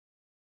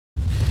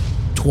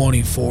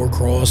24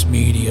 Cross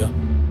Media.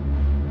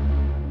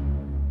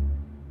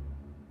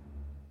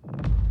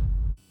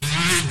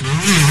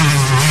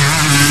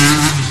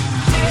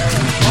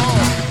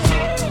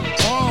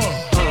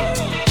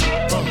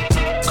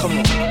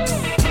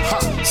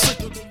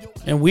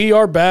 And we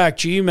are back.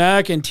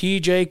 G-Mac and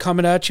TJ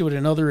coming at you with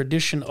another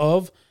edition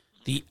of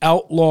the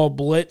Outlaw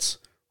Blitz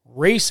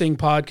Racing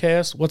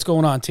Podcast. What's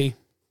going on, T?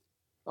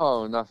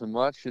 Oh, nothing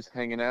much. Just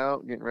hanging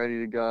out, getting ready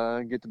to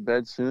go, get to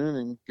bed soon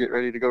and get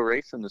ready to go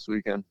racing this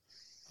weekend.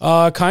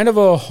 Kind of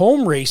a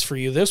home race for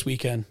you this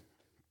weekend.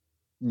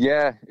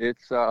 Yeah,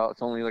 it's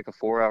only like a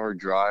 4-hour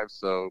drive,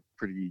 so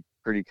pretty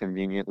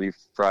conveniently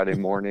Friday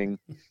morning.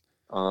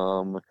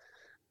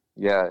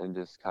 Yeah, and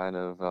just kind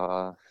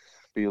of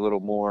be a little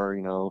more,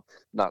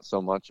 not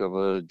so much of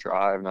a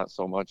drive, not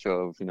so much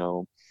of,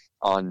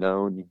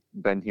 unknown.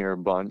 Been here a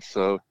bunch,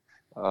 so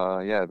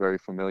yeah, very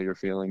familiar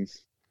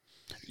feelings.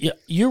 Yeah,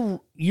 you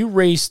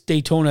raced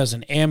Daytona as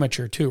an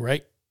amateur too,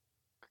 right?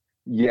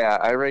 Yeah,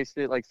 I raced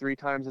it like 3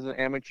 times as an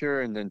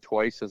amateur and then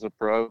twice as a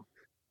pro.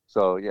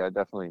 So yeah,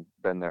 definitely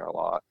been there a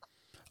lot.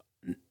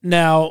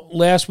 Now,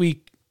 last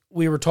week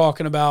we were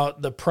talking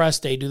about the press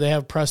day. Do they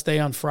have press day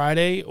on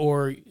Friday,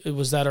 or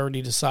was that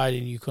already decided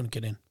and you couldn't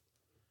get in?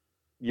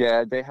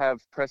 Yeah, they have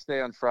press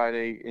day on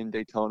Friday in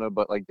Daytona,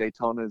 but like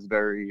Daytona is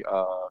very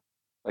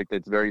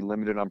it's very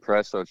limited on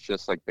press, so it's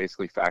just like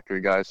basically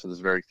factory guys. So there's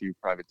very few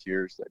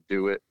privateers that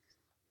do it.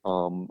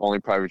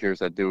 Only privateers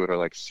that do it are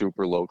like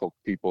super local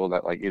people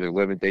that like either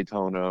live in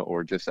Daytona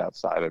or just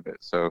outside of it.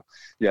 So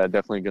yeah,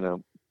 definitely gonna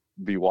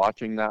be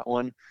watching that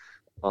one.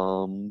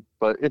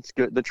 But it's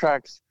good. The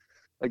tracks,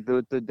 like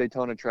the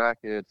Daytona track,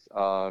 it's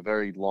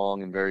very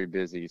long and very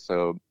busy.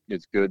 So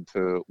it's good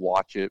to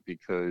watch it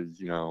because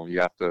you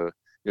have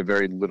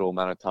very little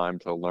amount of time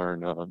to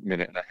learn a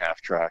 1.5-minute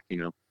track.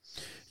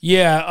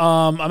 Yeah,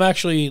 I'm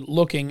actually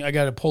looking. I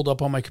got it pulled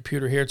up on my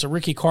computer here. It's a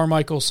Ricky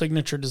Carmichael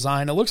signature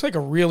design. It looks like a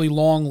really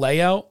long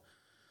layout.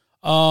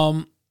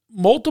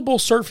 Multiple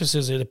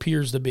surfaces it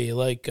appears to be.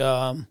 Like,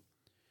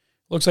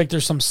 looks like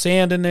there's some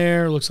sand in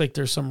there. Looks like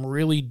there's some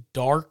really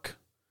dark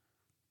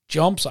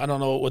jumps. I don't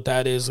know what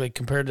that is, like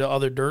compared to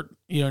other dirt.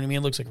 You know what I mean?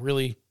 It looks like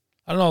really,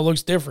 I don't know. It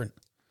looks different.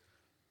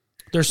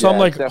 There's some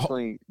like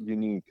definitely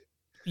unique.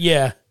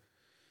 Yeah.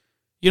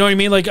 You know what I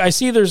mean? Like, I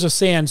see there's a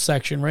sand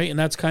section, right? And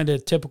that's kind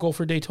of typical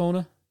for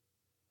Daytona.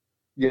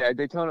 Yeah,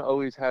 Daytona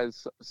always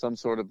has some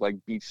sort of like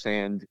beach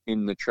sand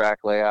in the track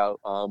layout.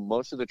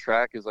 Most of the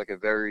track is like a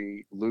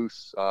very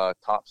loose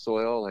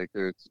topsoil. Like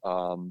it's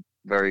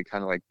very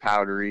kind of like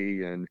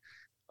powdery and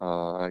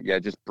it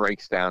just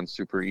breaks down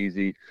super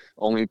easy.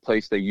 Only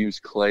place they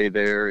use clay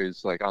there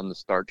is like on the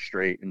start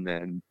straight, and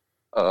then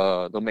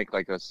they'll make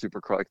like a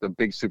supercross, like the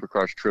big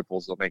supercross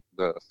triples. They'll make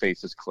the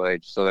faces clay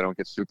so they don't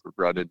get super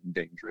rutted and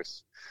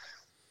dangerous.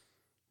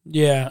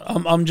 Yeah,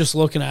 I'm just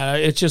looking at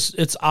it.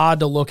 It's odd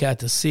to look at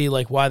to see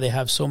like why they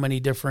have so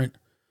many different.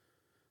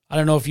 I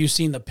don't know if you've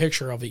seen the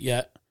picture of it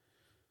yet.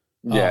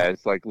 Yeah,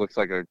 it's like looks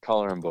like a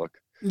coloring book.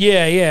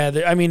 Yeah.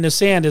 I mean, the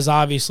sand is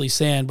obviously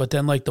sand, but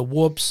then like the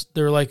whoops,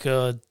 they're like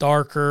a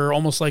darker,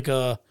 almost like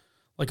a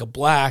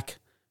black,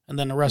 and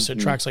then the rest of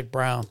the track's like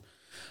brown.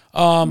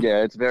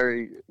 Yeah, it's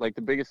very like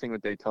the biggest thing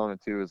with Daytona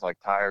too is like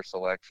tire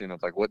selection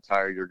of like what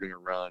tire you're going to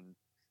run.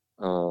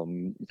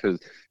 Because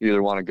you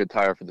either want a good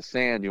tire for the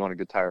sand, you want a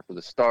good tire for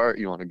the start,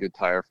 you want a good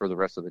tire for the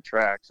rest of the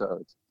track.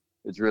 So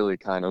it's really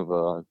kind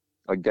of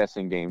a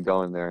guessing game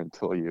going there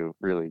until you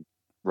really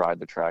ride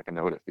the track and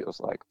know what it feels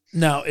like.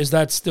 Now, is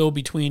that still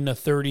between the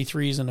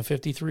 33s and the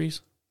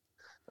 53s?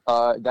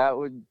 That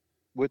would,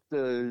 with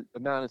the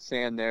amount of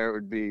sand there, it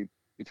would be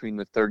between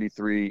the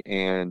 33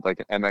 and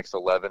like an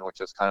MX-11,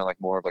 which is kind of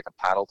like more of like a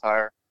paddle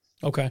tire.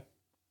 Okay.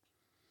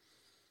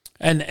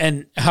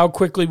 And how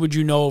quickly would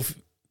you know if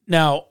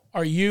now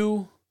are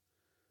you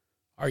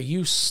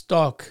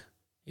stuck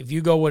if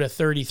you go with a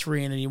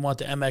 33 and then you want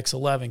the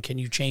MX-11? Can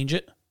you change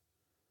it?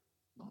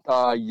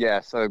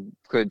 Yes, I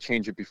could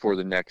change it before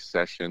the next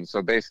session.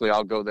 So basically,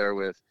 I'll go there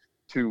with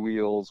 2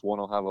 wheels. One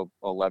will have a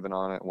 11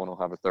 on it, one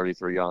will have a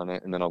 33 on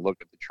it, and then I'll look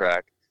at the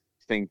track,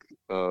 think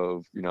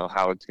of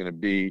how it's going to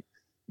be,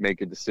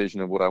 make a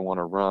decision of what I want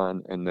to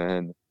run, and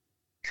then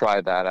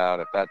try that out.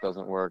 If that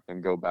doesn't work,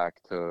 then go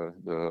back to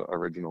the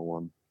original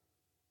one.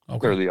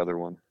 Okay. Or the other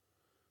one.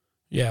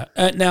 Yeah.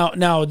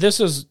 Now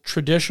this is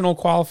traditional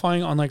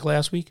qualifying, unlike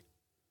last week?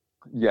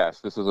 Yes,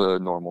 this is a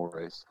normal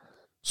race.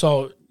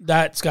 So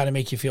that's got to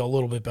make you feel a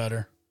little bit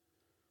better.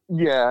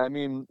 Yeah, I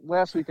mean,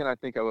 last weekend I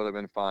think I would have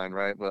been fine,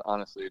 right? But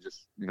honestly, it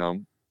just,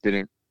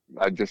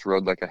 I just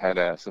rode like a head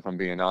ass, if I'm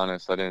being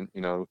honest. I didn't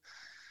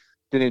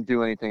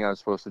do anything I was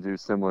supposed to do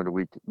similar to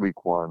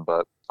week one.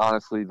 But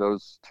honestly,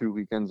 those 2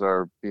 weekends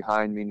are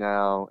behind me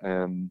now,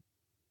 and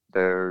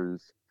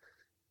there's,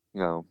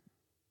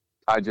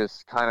 I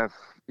just kind of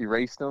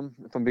erased them,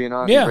 if I'm being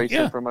honest. Erased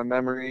them from my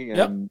memory,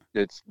 and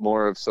it's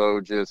more of so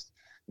just,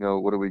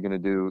 what are we going to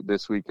do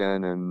this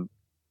weekend? And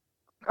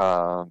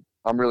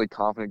I'm really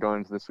confident going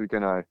into this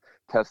weekend. I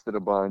tested a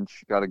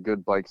bunch, got a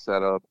good bike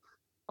setup.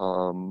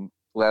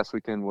 last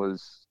weekend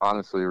was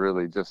honestly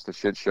really just a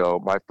shit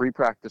show. My free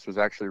practice was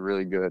actually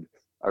really good.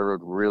 I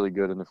rode really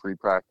good in the free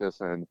practice,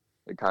 and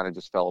it kind of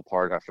just fell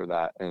apart after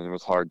that, and it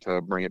was hard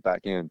to bring it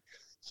back in.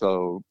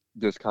 So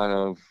just kind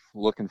of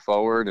looking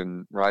forward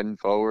and riding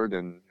forward,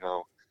 and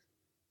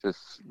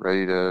just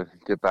ready to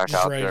get back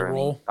Just out ready there. to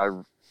roll. I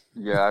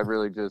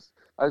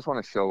just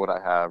want to show what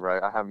I have,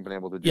 right? I haven't been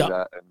able to do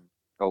that in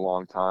a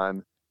long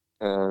time,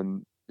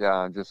 and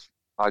yeah,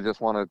 I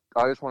just want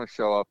to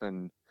show up,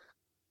 and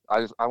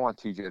I want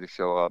TJ to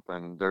show up,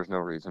 and there's no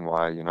reason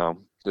why,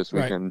 this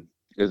weekend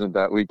isn't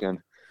that weekend.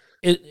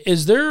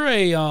 Is there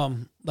a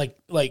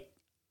like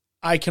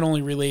I can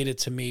only relate it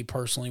to me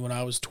personally when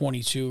I was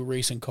 22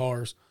 racing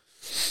cars.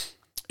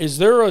 Is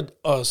there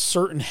a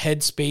certain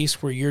headspace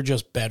where you're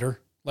just better?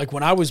 Like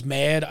when I was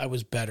mad, I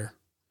was better.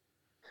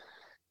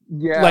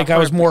 Yeah. Like I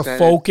was more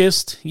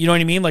focused. You know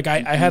what I mean? Like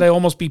I had to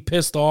almost be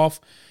pissed off,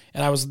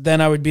 and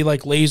I would be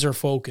like laser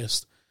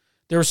focused.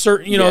 There were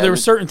certain, there were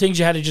certain things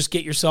you had to just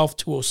get yourself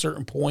to a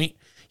certain point.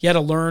 You had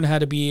to learn how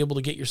to be able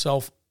to get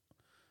yourself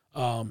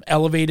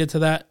elevated to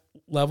that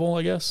level,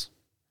 I guess.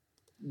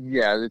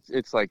 Yeah,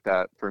 it's like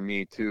that for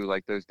me too.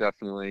 Like there's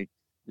definitely,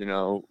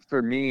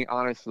 for me,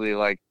 honestly,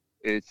 like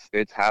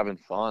it's having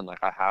fun. Like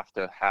I have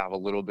to have a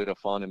little bit of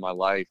fun in my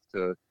life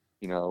to,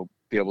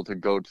 be able to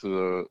go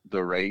to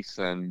the race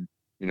and,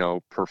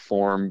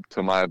 perform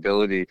to my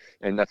ability.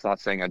 And that's not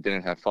saying I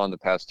didn't have fun the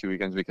past 2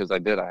 weekends, because I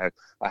did. I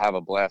have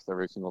a blast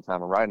every single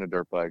time I'm riding a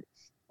dirt bike.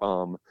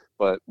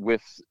 But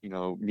with,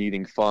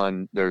 needing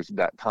fun, there's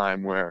that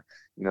time where,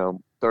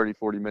 30,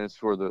 40 minutes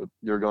before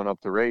you're going up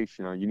to race,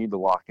 you need to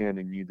lock in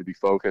and you need to be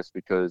focused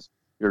because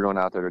you're going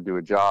out there to do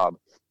a job.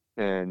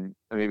 And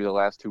maybe the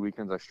last 2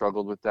 weekends I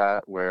struggled with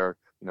that, where,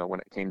 when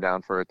it came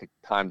down for it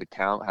time to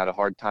count, had a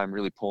hard time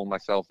really pulling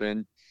myself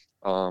in.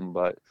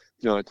 But,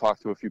 I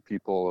talked to a few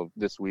people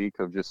this week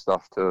of just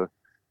stuff to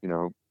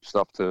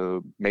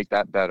make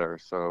that better.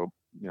 So,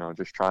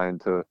 just trying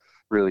to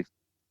really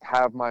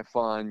have my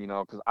fun,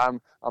 because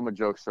I'm a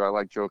jokester. I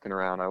like joking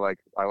around. I like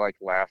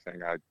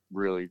laughing. I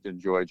really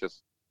enjoy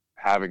just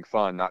having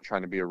fun, not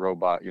trying to be a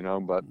robot,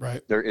 but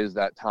There is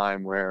that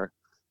time where,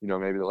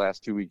 maybe the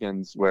last 2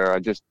 weekends where I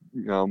just,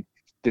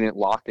 didn't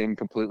lock in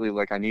completely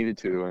like I needed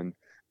to. And,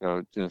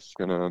 just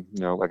gonna,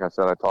 like I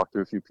said, I talked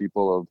to a few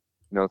people of,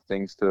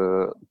 things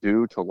to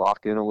do to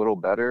lock in a little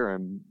better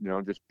and,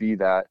 just be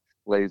that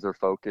laser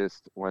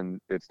focused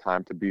when it's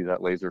time to be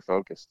that laser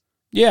focused.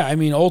 Yeah. I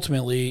mean,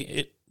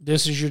 ultimately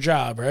this is your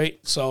job, right?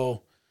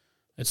 So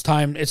it's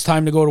time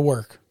to go to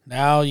work.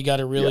 Now you got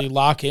to really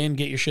lock in,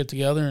 get your shit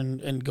together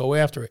and go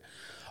after it.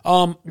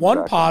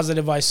 One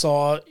positive I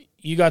saw,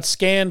 you got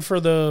scanned for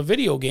the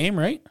video game,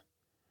 right?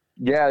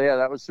 Yeah,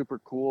 that was super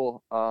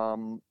cool.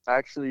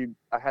 Actually,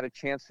 I had a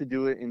chance to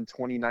do it in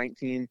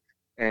 2019,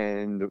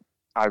 and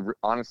I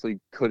honestly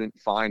couldn't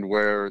find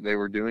where they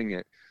were doing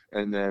it.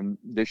 And then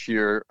this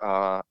year,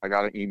 I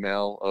got an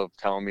email of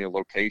telling me a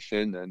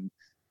location and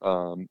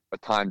a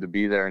time to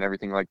be there and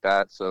everything like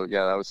that. So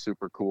yeah, that was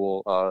super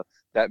cool.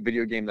 That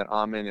video game that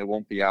I'm in, it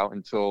won't be out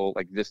until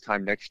like this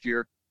time next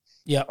year.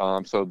 Yeah.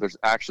 So there's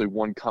actually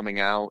one coming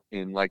out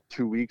in like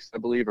 2 weeks, I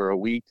believe, or a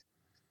week.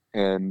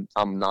 And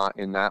I'm not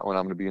in that one.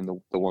 I'm going to be in the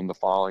one the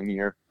following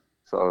year.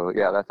 So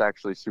yeah, that's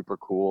actually super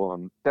cool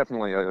and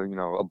definitely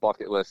a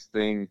bucket list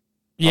thing.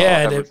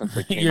 Yeah,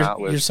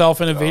 yourself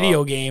in a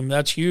video game,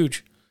 that's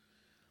huge.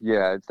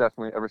 Yeah, it's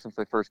definitely ever since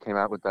they first came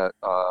out with that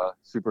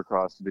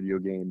Supercross video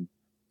game.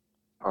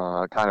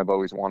 Kind of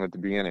always wanted to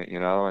be in it,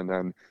 and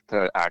then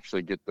to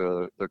actually get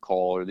the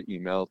call or the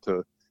email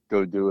to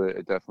go do it,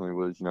 it definitely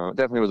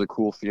was a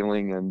cool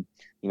feeling,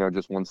 and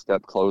just one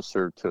step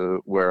closer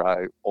to where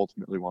I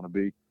ultimately want to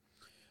be.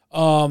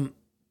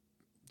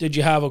 Did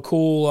you have a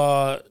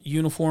cool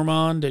uniform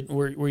on?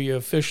 Were you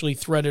officially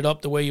threaded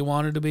up the way you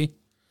wanted to be?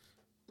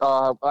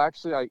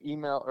 Actually, I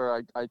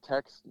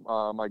text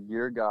my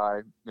gear guy,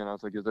 and I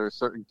was like, "Is there a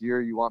certain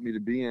gear you want me to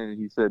be in?" And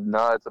he said,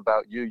 "No, it's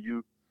about you.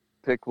 You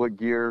pick what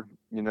gear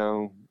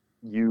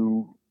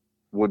you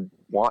would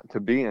want to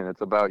be in.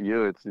 It's about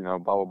you. It's blah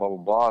blah blah blah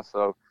blah."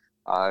 So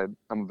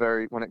I'm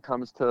very, when it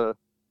comes to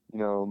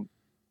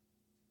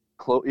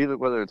either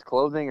whether it's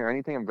clothing or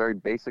anything, I'm a very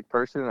basic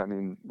person. I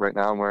mean, right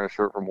now I'm wearing a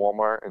shirt from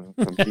Walmart and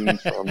some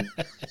jeans from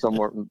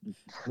somewhere,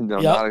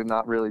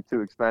 not really too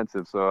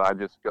expensive. So I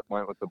just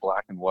went with the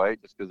black and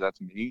white just because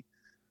that's me,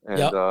 and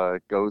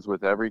it goes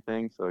with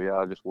everything. So yeah,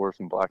 I just wore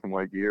some black and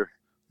white gear.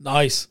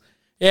 Nice.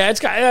 Yeah,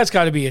 that's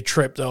got to be a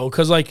trip though,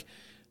 because like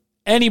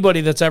anybody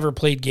that's ever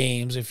played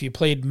games, if you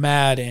played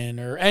Madden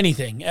or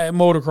anything,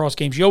 motocross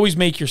games, you always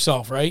make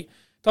yourself, right?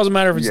 Doesn't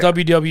matter if it's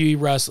WWE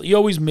wrestling, you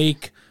always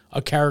make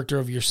a character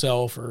of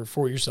yourself or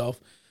for yourself.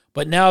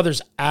 But now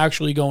there's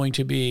actually going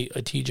to be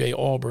a TJ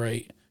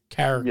Albright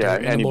character. Yeah,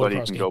 in anybody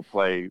the can game. go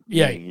play.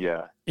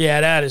 Yeah,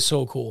 that is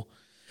so cool.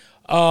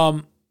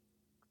 So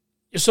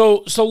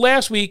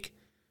last week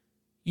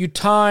you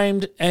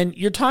timed, and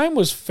your time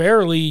was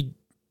fairly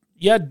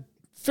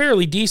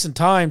decent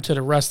time to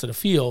the rest of the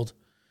field.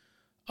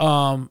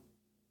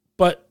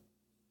 But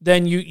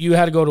then you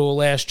had to go to a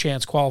last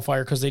chance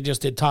qualifier because they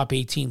just did top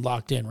 18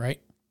 locked in, right?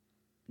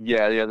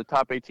 Yeah. The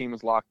top 18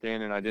 was locked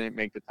in, and I didn't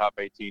make the top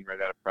 18 right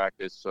out of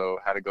practice, so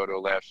had to go to a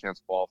last chance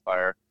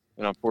qualifier.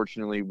 And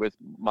unfortunately, with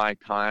my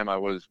time, I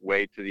was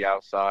way to the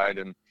outside,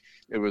 and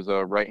it was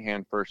a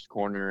right-hand first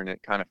corner, and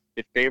it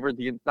favored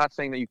the. Not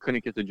saying that you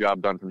couldn't get the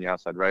job done from the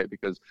outside, right?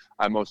 Because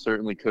I most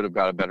certainly could have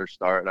got a better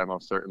start, and I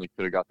most certainly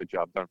could have got the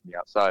job done from the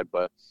outside,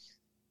 but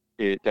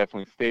it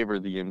definitely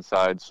favored the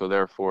inside. So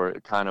therefore,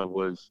 it kind of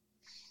was.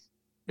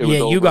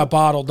 Yeah, you got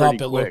bottled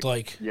up. It looked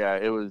like. Yeah,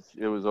 it was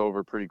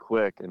over pretty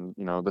quick, and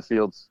the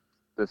field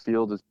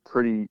is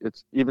pretty.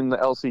 It's even the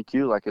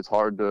LCQ, like it's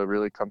hard to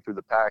really come through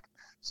the pack,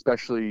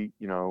 especially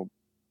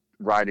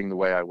riding the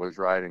way I was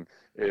riding.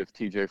 If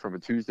TJ from a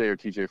Tuesday or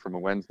TJ from a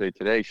Wednesday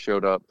today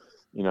showed up,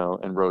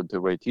 and rode the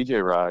way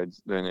TJ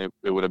rides, then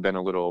it would have been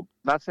a little.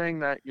 Not saying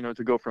that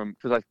to go from,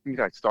 because I think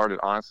I started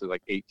honestly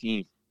like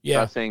 18th.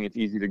 Yeah. Not saying it's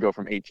easy to go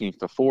from 18th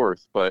to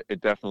 4th, but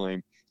it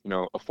definitely.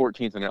 A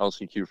 14th in an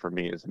LCQ for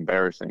me is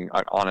embarrassing,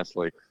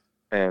 honestly.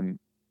 And,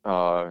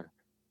 I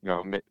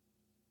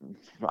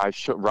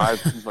should ride,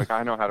 like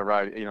I know how to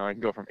ride, I can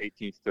go from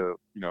 18th to,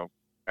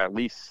 at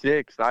least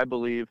 6th, I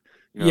believe,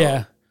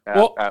 yeah.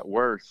 At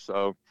worst.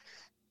 So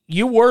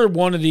you were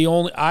one of the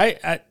only,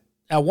 at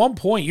one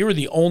point, you were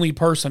the only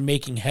person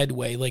making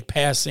headway, like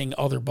passing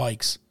other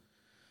bikes.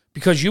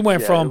 Because you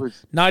went from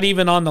not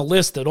even on the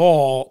list at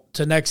all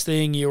to next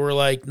thing you were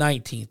like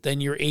 19th,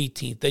 then you're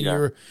 18th,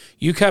 then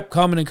you kept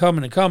coming and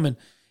coming and coming.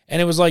 And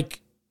it was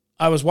like,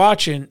 I was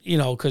watching,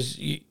 because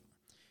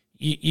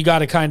you got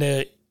to kind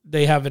of,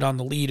 they have it on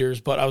the leaders,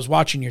 but I was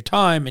watching your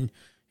time and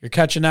you're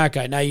catching that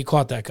guy. Now you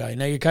caught that guy.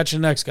 Now you're catching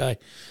the next guy.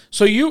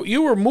 So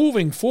you were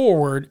moving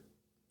forward,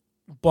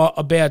 but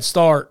a bad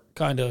start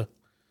kind of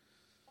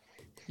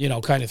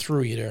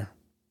threw you there.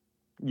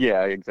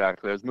 Yeah,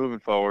 exactly. I was moving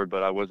forward,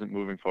 but I wasn't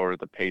moving forward at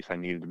the pace I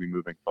needed to be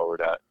moving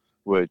forward at,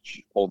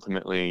 which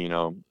ultimately,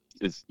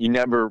 is you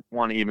never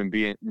want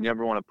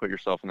to put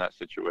yourself in that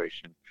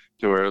situation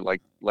to where,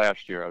 like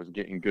last year, I was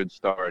getting good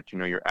starts.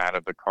 You're out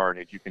of the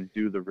carnage. You can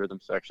do the rhythm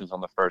sections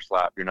on the first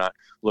lap. You're not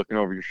looking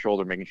over your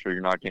shoulder, making sure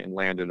you're not getting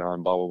landed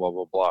on, blah, blah, blah,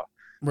 blah, blah.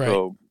 Right.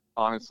 So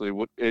honestly,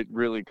 what it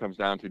really comes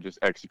down to just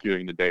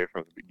executing the day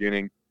from the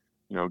beginning,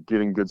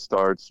 getting good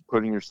starts,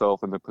 putting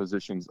yourself in the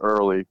positions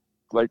early.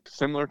 Like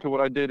similar to what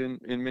I did in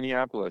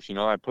Minneapolis,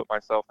 I put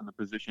myself in the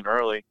position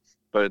early,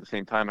 but at the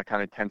same time, I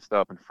kind of tensed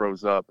up and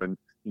froze up and,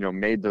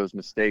 made those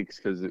mistakes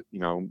because, it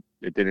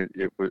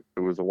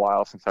was a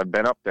while since I've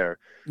been up there.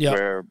 Yeah.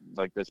 Where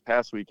like this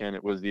past weekend,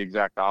 it was the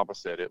exact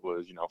opposite. It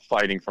was,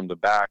 fighting from the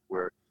back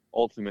where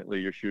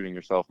ultimately you're shooting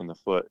yourself in the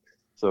foot.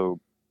 So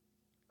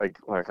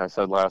like I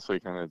said last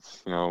weekend,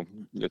 it's,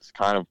 it's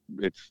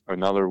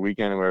another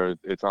weekend where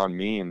it's on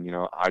me and,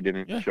 I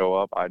didn't show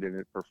up, I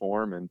didn't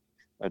perform. And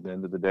at the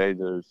end of the day,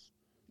 there's,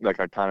 like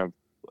I kind of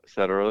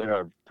said earlier,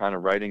 I'm kind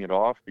of writing it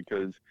off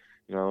because,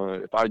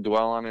 if I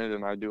dwell on it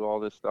and I do all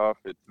this stuff,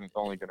 it's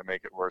only going to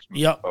make it worse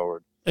moving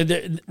forward.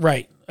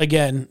 Right.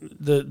 Again,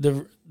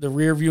 the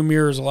rear view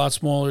mirror is a lot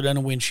smaller than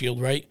a windshield,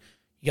 right?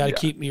 You got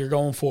to you're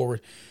going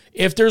forward.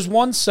 If there's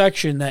one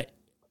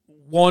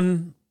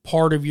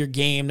part of your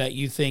game that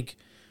you think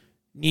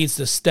needs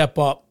to step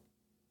up,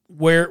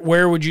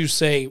 where would you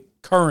say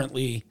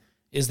currently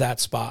is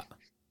that spot?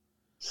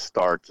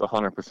 Starts,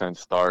 100%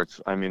 starts.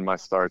 I mean, my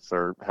starts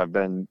have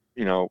been,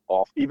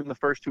 off. Even the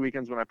first 2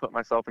 weekends when I put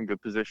myself in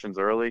good positions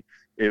early,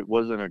 it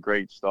wasn't a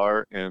great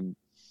start. And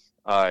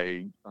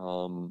I,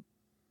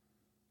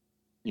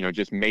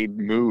 just made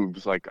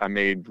moves. Like I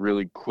made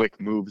really quick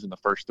moves in the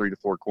first 3 to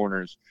 4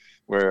 corners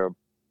where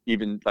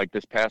even like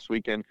this past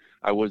weekend,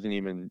 I wasn't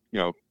even,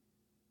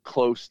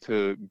 close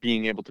to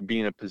being able to be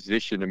in a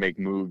position to make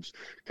moves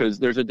because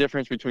there's a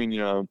difference between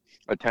a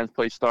 10th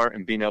place start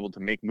and being able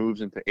to make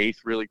moves into 8th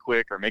really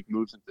quick or make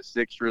moves into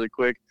 6th really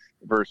quick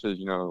versus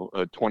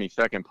a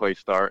 22nd place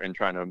start and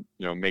trying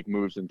to make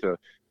moves into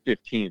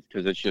 15th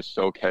because it's just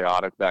so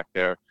chaotic back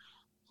there.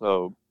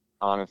 So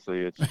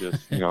honestly, it's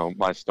just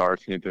my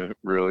starts need to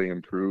really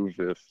improve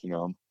if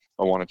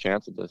I want a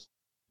chance at this.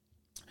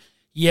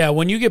 Yeah,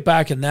 when you get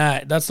back in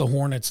that's the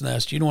hornet's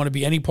nest. You don't want to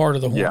be any part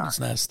of the hornet's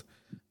nest.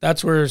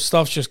 That's where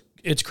stuff's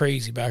it's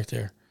crazy back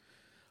there.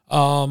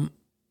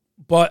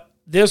 But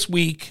this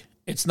week,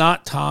 it's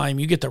not time.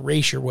 You get to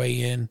race your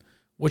way in,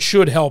 which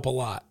should help a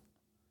lot.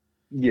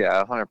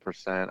 Yeah,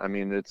 100%. I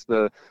mean,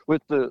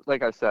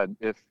 like I said,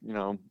 if,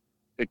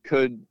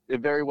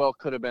 it very well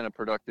could have been a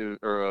productive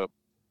or a,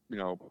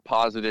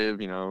 positive,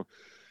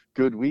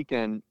 good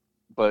weekend,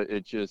 but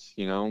it just,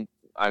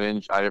 I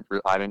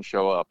didn't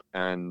show up.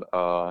 And,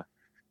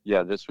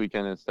 this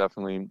weekend it's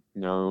definitely,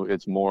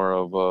 it's more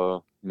of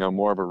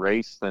a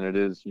race than it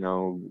is,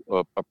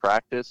 a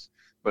practice.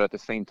 But at the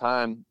same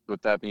time,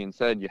 with that being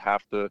said, you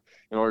have to,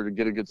 in order to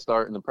get a good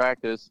start in the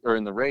practice or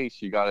in the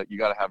race, you gotta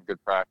have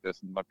good practice.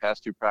 And my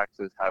past 2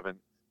 practices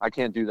I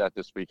can't do that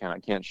this weekend. I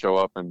can't show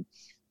up and,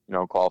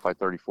 qualify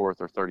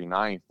 34th or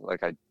 39th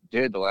like I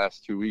did the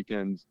last 2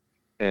 weekends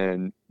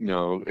and,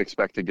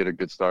 expect to get a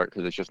good start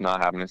because it's just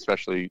not happening,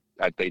 especially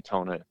at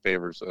Daytona. It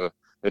favors a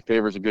it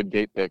favors a good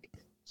gate pick.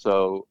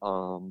 So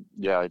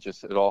yeah,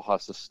 it all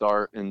has to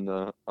start in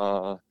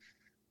the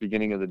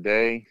beginning of the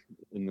day,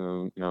 in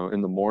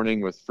the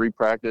morning with free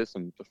practice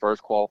and the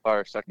first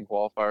qualifier, second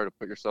qualifier, to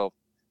put yourself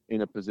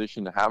in a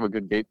position to have a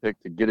good gate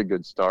pick to get a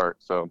good start.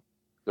 So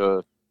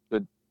the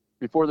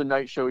before the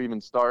night show even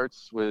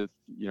starts with,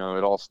 it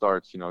all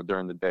starts,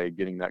 during the day,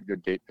 getting that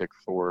good gate pick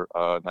for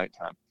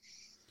nighttime.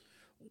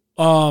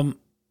 Now,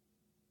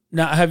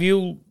 have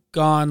you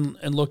gone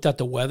and looked at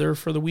the weather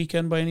for the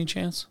weekend by any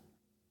chance?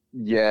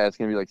 Yeah, it's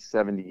gonna be like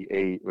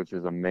 78, which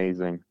is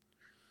amazing.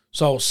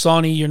 So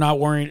sunny, you're not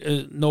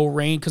worrying, no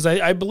rain, because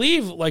I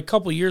believe like a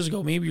couple of years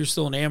ago, maybe you're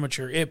still an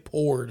amateur, it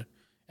poured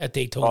at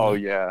Daytona. Oh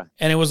yeah,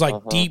 and it was like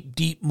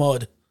deep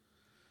mud.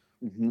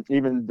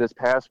 Even this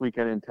past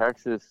weekend in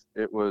Texas,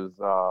 it was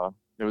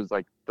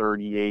like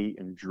 38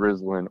 and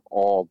drizzling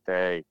all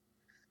day.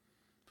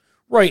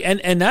 Right,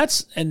 and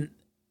that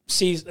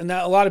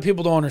a lot of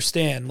people don't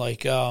understand.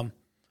 Like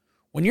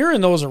when you're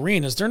in those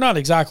arenas, they're not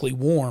exactly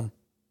warm,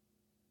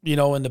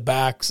 in the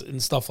backs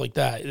and stuff like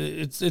that.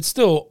 It's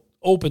still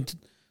open,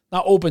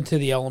 not open to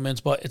the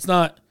elements, but it's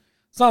not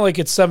like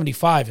it's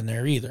 75 in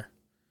there either.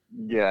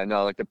 Yeah,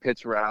 no, like the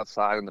pits were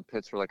outside and the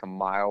pits were like a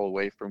mile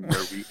away from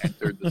where we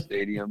entered the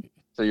stadium.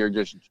 So you're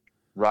just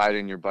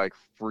riding your bike,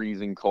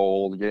 freezing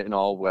cold, getting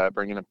all wet,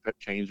 bringing a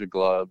change of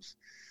gloves.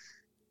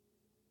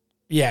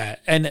 Yeah,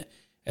 and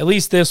at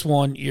least this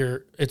one,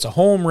 it's a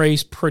home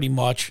race pretty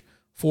much,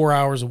 4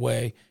 hours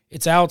away.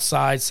 It's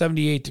outside,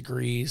 78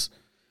 degrees.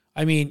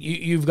 I mean,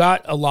 you've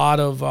got a lot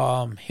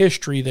of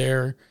history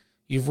there.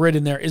 You've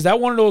ridden there. Is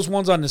that one of those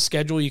ones on the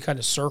schedule you kind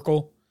of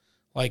circle?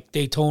 Like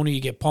Daytona,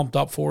 you get pumped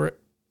up for it?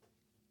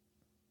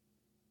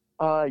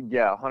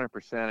 Yeah,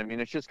 100%. I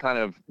mean, it's just kind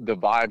of the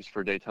vibes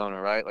for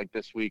Daytona, right? Like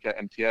this week at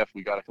MTF,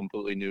 we got a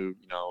completely new,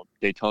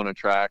 Daytona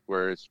track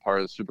where it's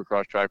part of the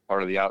Supercross track,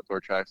 part of the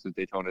outdoor track, so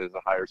Daytona is a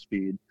higher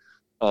speed.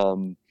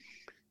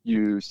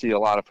 You see a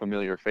lot of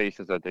familiar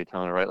faces at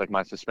Daytona, right? Like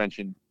my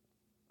suspension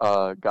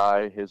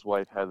guy, his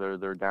wife Heather,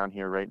 they're down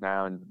here right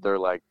now, and they're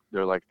like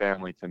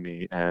family to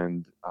me.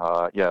 And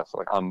yeah, so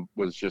like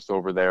was just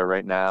over there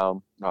right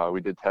now.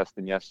 We did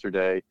testing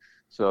yesterday.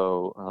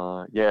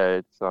 So yeah,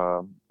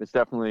 it's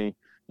definitely,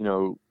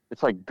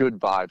 it's like good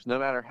vibes. No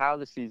matter how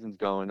the season's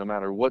going, no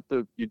matter what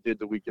you did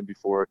the weekend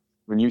before,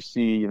 when you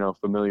see,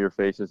 familiar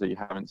faces that you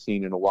haven't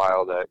seen in a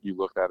while that you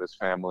look at as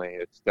family,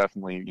 it's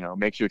definitely,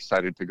 makes you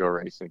excited to go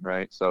racing,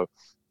 right? So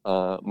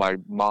my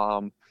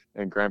mom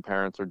and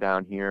grandparents are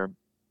down here,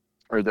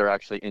 or they're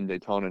actually in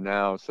Daytona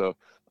now. So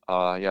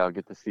yeah, I'll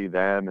get to see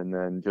them, and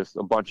then just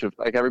a bunch of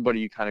like everybody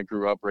you kind of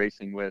grew up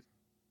racing with.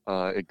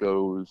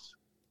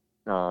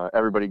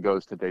 Everybody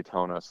goes to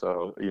Daytona,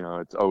 so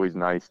it's always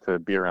nice to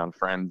be around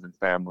friends and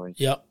family.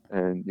 Yep.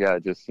 And yeah,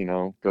 just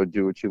go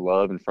do what you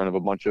love in front of a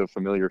bunch of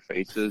familiar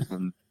faces,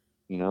 and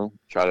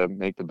try to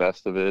make the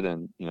best of it.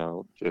 And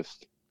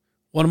just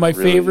one of my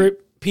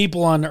favorite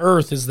people on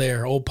earth is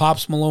there, old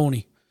Pops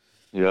Maloney.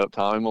 Yep,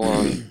 Tommy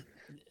Maloney.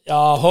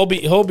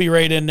 He'll be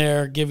right in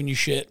there giving you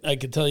shit. I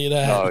can tell you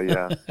that. Oh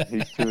yeah,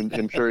 he's tuned.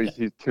 I'm sure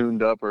he's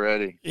tuned up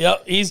already.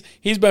 Yep,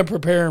 he's been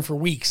preparing for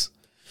weeks.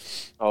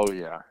 Oh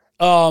yeah.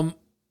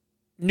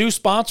 New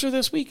sponsor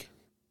this week?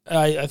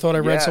 I thought I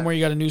read somewhere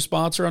you got a new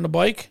sponsor on the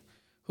bike.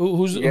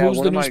 Who's the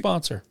new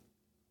sponsor?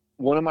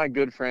 One of my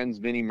good friends,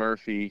 Vinny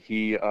Murphy,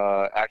 he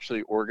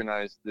actually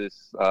organized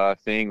this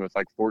thing with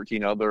like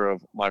 14 other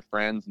of my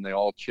friends, and they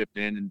all chipped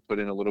in and put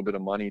in a little bit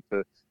of money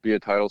to be a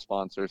title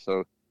sponsor.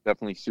 So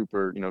definitely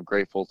super,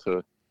 grateful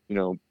to,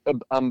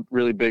 I'm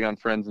really big on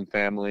friends and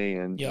family,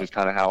 and just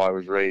kind of how I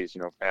was raised,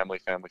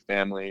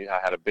 family. I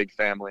had a big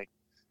family.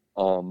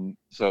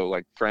 So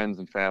like friends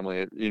and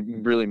family, it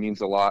really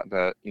means a lot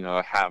that,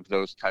 I have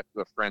those types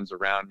of friends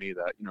around me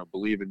that,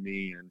 believe in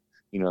me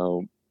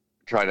and,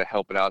 try to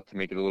help it out to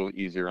make it a little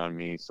easier on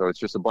me. So it's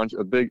just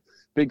a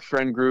big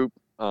friend group,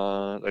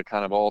 that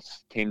kind of all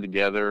came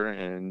together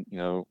and,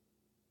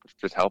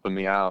 just helping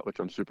me out, which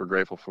I'm super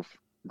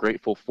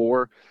grateful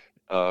for,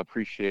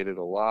 appreciate it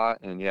a lot.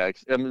 And yeah,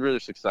 I'm really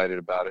just excited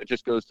about it. It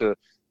just goes to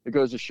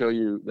show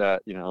you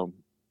that,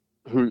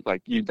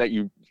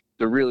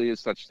 there really is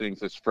such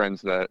things as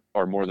friends that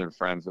are more than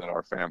friends, that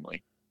are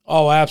family.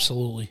 Oh,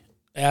 absolutely.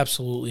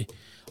 Absolutely.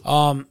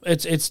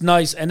 It's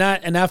nice. And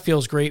that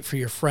feels great for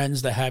your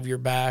friends to have your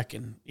back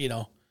and,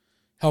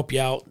 help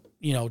you out,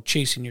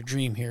 chasing your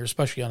dream here,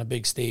 especially on a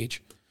big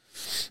stage.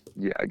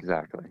 Yeah,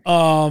 exactly.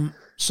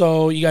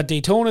 So you got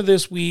Daytona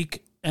this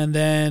week, and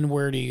then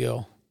where do you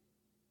go?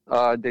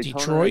 Daytona,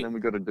 Detroit? And then we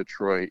go to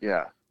Detroit.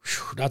 Yeah.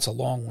 Whew, that's a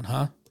long one,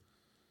 huh?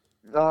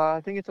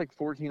 I think it's like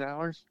 14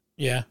 hours.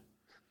 Yeah.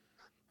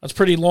 That's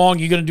pretty long.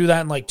 You going to do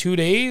that in like 2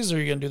 days, or are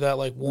you going to do that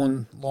like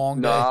one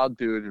long day? No, I'll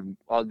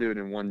do it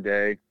in one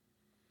day.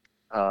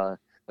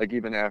 Like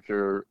even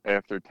after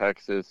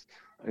Texas,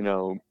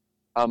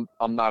 I'm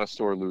not a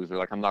sore loser.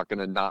 Like I'm not going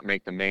to not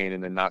make the main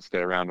and then not stay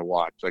around to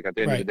watch. Like at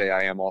the end of the day,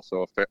 I am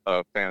also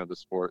a fan of the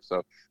sport.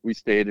 So we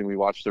stayed and we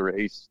watched the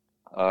race.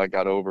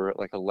 Got over at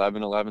like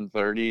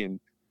 11:30, and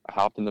I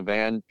hopped in the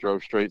van,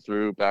 drove straight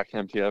through back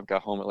to MTF,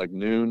 got home at like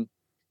noon.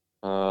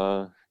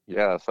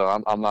 Yeah, so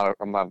I'm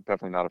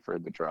definitely not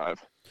afraid to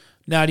drive.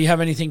 Now, do you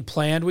have anything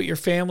planned with your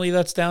family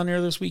that's down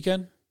there this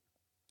weekend?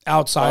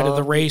 Outside of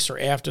the Um, race or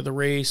after the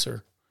race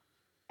or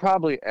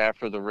Probably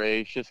after the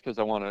race, just because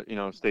I want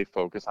to, stay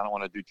focused. I don't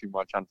want to do too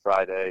much on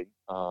Friday.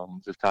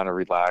 Just kind of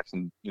relax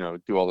and,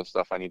 do all the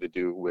stuff I need to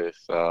do with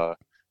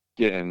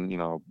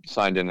getting,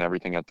 signed in and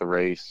everything at the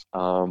race.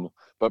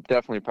 But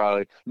definitely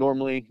probably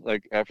normally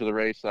like after the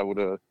race, I would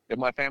have, if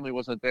my family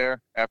wasn't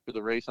there after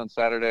the race on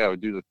Saturday, I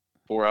would do the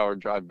 4 hour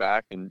drive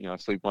back and,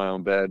 sleep in my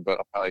own bed, but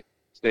I'll probably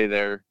stay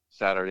there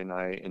Saturday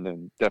night and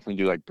then definitely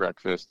do like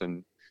breakfast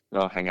and,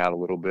 hang out a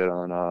little bit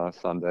on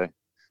Sunday.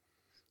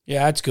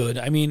 yeah, that's good.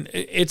 I mean,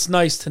 it's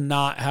nice to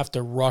not have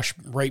to rush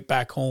right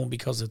back home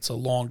because it's a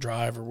long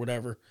drive or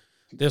whatever.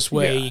 This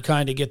way, Yeah. you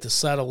kind of get to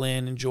settle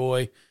in,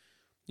 enjoy,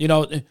 you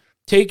know,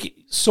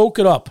 soak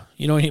it up.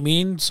 You know what I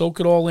mean? Soak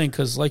it all in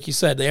because, like you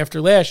said,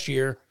 after last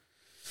year,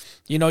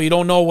 you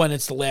don't know when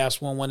it's the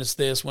last one, when it's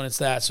this, when it's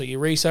that. So you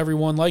race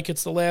everyone like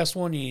it's the last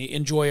one. You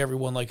enjoy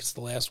everyone like it's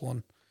the last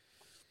one.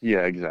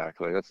 Yeah,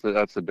 exactly.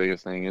 That's the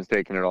biggest thing is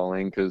taking it all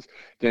in because at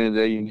the end of the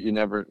day, you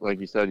never,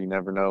 like you said, you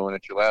never know when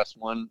it's your last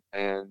one,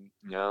 and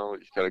you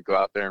just got to go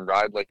out there and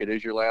ride like it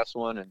is your last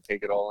one, and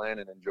take it all in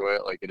and enjoy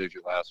it like it is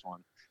your last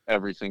one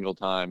every single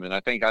time. And I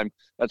think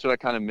that's what I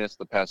kind of missed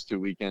the past 2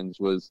 weekends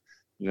was,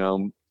 you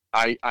know,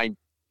 I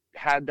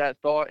had that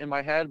thought in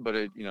my head, but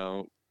it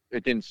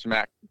didn't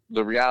smack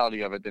the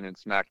reality of it didn't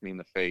smack me in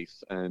the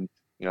face, and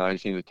I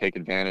just need to take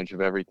advantage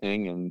of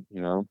everything, and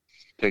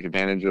take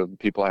advantage of the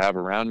people I have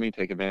around me,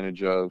 take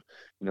advantage of,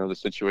 the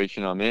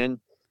situation I'm in,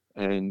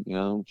 and,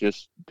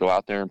 just go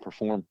out there and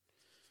perform.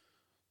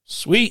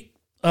 Sweet.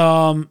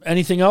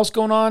 Anything else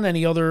going on?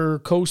 Any other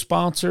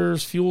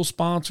co-sponsors, fuel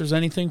sponsors,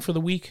 anything for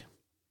the week?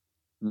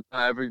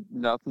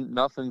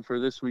 Nothing for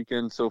this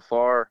weekend so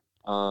far.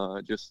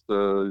 Just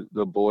all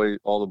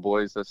the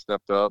boys that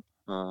stepped up.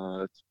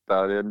 That's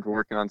about it. I'm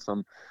working on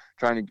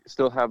trying to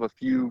still have a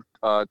few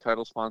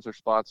title sponsor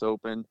spots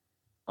open.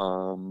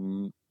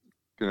 I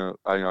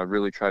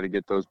really try to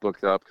get those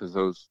booked up because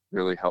those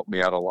really help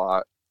me out a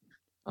lot.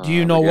 Do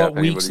you know But yeah, what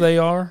if weeks anybody, they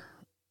are?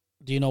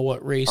 Do you know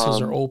what races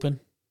are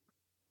open?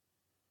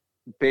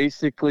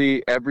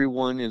 basically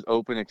everyone is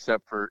open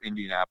except for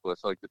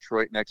Indianapolis. Like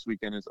Detroit next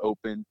weekend is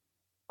open.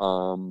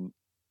 Um,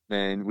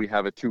 then we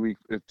have a 2 week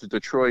to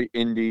Detroit,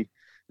 Indy.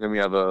 Then we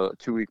have a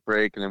 2 week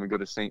break, and then we go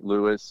to St.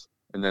 Louis,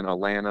 and then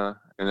Atlanta,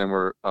 and then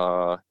we're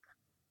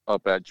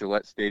up at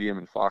Gillette Stadium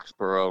in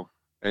Foxborough,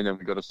 and then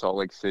we go to Salt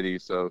Lake City.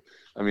 So,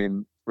 I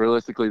mean,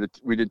 realistically,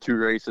 we did 2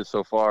 races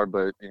so far,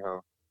 but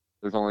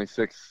there's only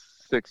six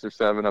or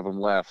seven of them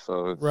left.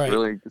 So it's Right.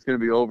 it's going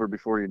to be over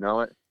before you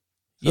know it.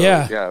 So,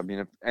 Yeah. yeah, I mean,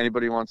 if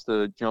anybody wants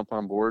to jump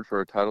on board for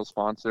a title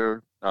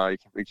sponsor, you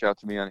can reach out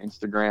to me on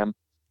Instagram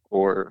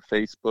or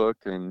Facebook,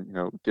 and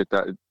get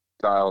that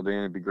dialed in.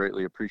 It'd be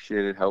greatly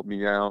appreciated. Help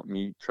me out.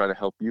 Me try to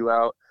help you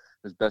out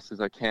as best as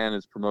I can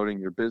as promoting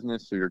your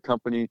business or your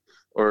company,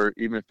 or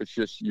even if it's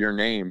just your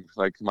name.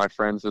 Like my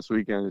friends this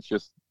weekend, it's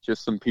just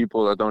some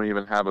people that don't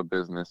even have a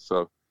business.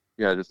 So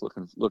yeah, just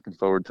looking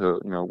forward to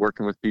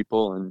working with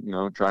people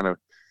and trying to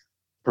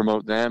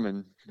promote them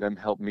and them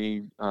help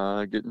me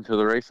get into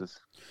the races.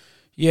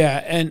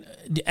 Yeah. And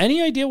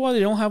any idea why they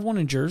don't have one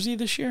in Jersey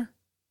this year?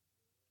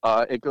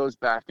 It goes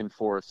back and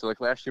forth. So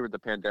like last year with the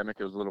pandemic,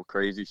 it was a little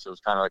crazy. So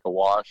it's kind of like a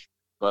wash.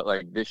 But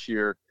like this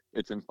year,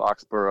 it's in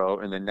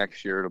Foxborough, and then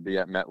next year it'll be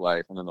at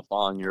MetLife, and then the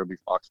following year it'll be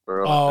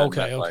Foxborough, Oh, and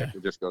then okay, MetLife. okay.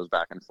 It just goes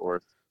back and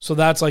forth. So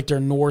that's like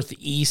their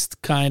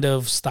northeast kind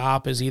of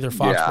stop is either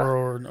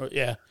Foxborough or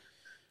yeah.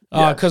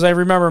 Because I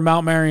remember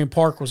Mount Marion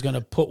Park was going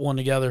to put one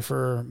together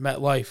for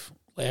MetLife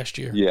last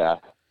year. Yeah.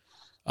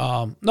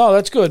 No,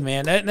 that's good,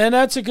 man. And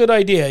that's a good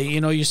idea.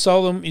 You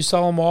sell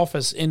them off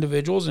as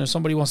individuals, and if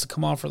somebody wants to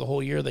come on for the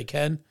whole year, they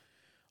can.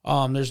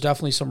 There's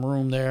definitely some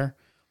room there.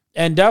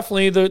 And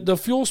definitely the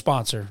fuel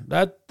sponsor.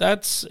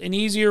 That's an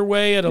easier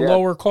way at a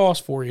lower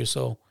cost for you.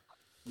 So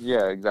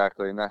yeah,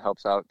 exactly, and that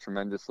helps out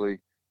tremendously.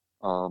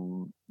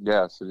 So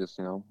just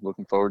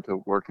looking forward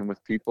to working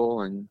with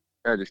people, and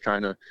just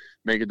trying to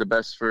make it the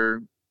best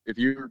for if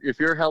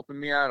you're helping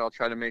me out, I'll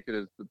try to make it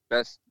as the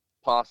best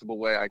possible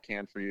way I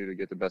can for you to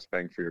get the best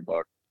bang for your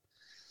buck.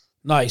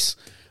 Nice.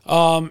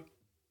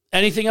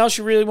 Anything else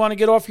you really want to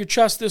get off your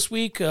chest this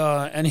week? You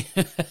got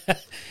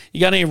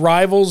any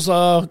rivals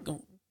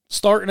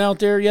starting out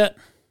there yet?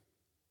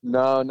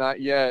 No,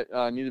 not yet.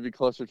 I need to be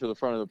closer to the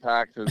front of the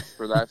pack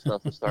for that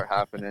stuff to start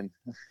happening.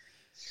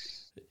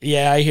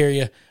 Yeah, I hear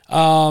you.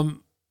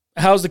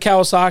 How's the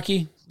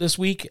Kawasaki this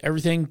week?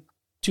 Everything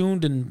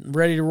tuned and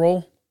ready to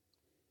roll?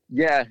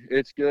 Yeah,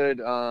 it's good.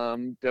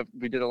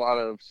 We did a lot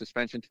of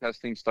suspension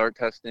testing, start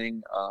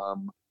testing.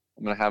 I'm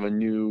going to have a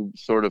new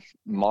sort of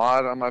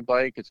mod on my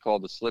bike. It's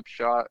called the Slip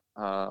Shot.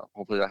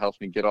 Hopefully that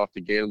helps me get off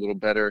the gate a little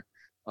better.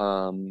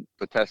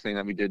 The testing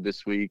that we did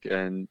this week,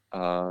 and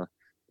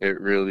it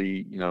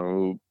really,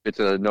 it's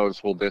a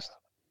noticeable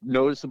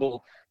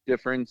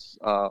difference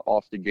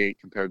off the gate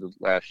compared to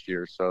last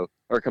year.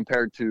 Or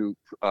compared to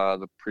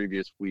the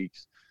previous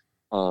weeks.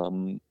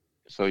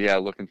 So yeah,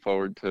 looking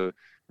forward to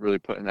really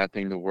putting that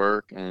thing to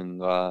work.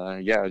 And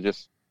yeah,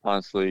 just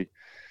honestly,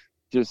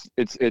 just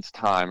it's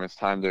time. It's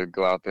time to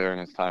go out there,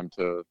 and it's time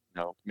to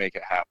make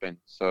it happen.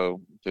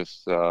 So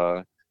just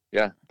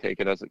yeah, take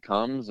it as it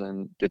comes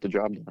and get the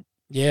job done.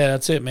 Yeah,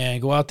 that's it, man.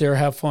 Go out there,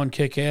 have fun,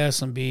 kick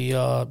ass, and be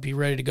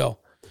ready to go.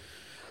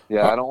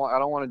 Yeah, I don't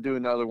want to do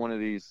another one of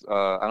these.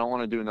 I don't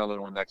want to do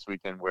another one next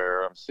weekend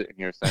where I'm sitting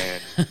here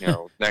saying,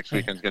 next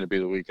weekend's going to be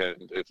the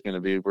weekend.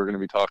 We're going to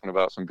be talking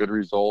about some good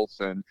results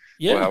and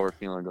how we're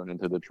feeling going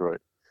into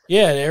Detroit.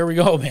 Yeah, there we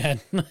go,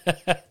 man.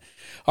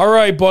 All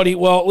right, buddy.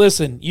 Well,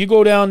 listen, you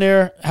go down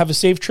there, have a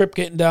safe trip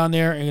getting down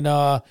there,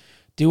 and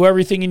do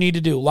everything you need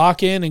to do.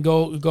 Lock in and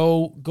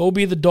go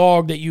be the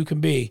dog that you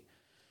can be,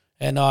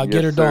 and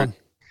get her done.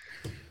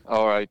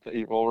 All right.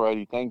 All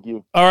righty. Thank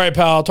you. All right,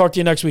 pal. I'll talk to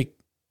you next week.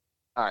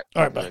 All right.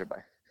 All right. Bye.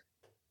 Bye.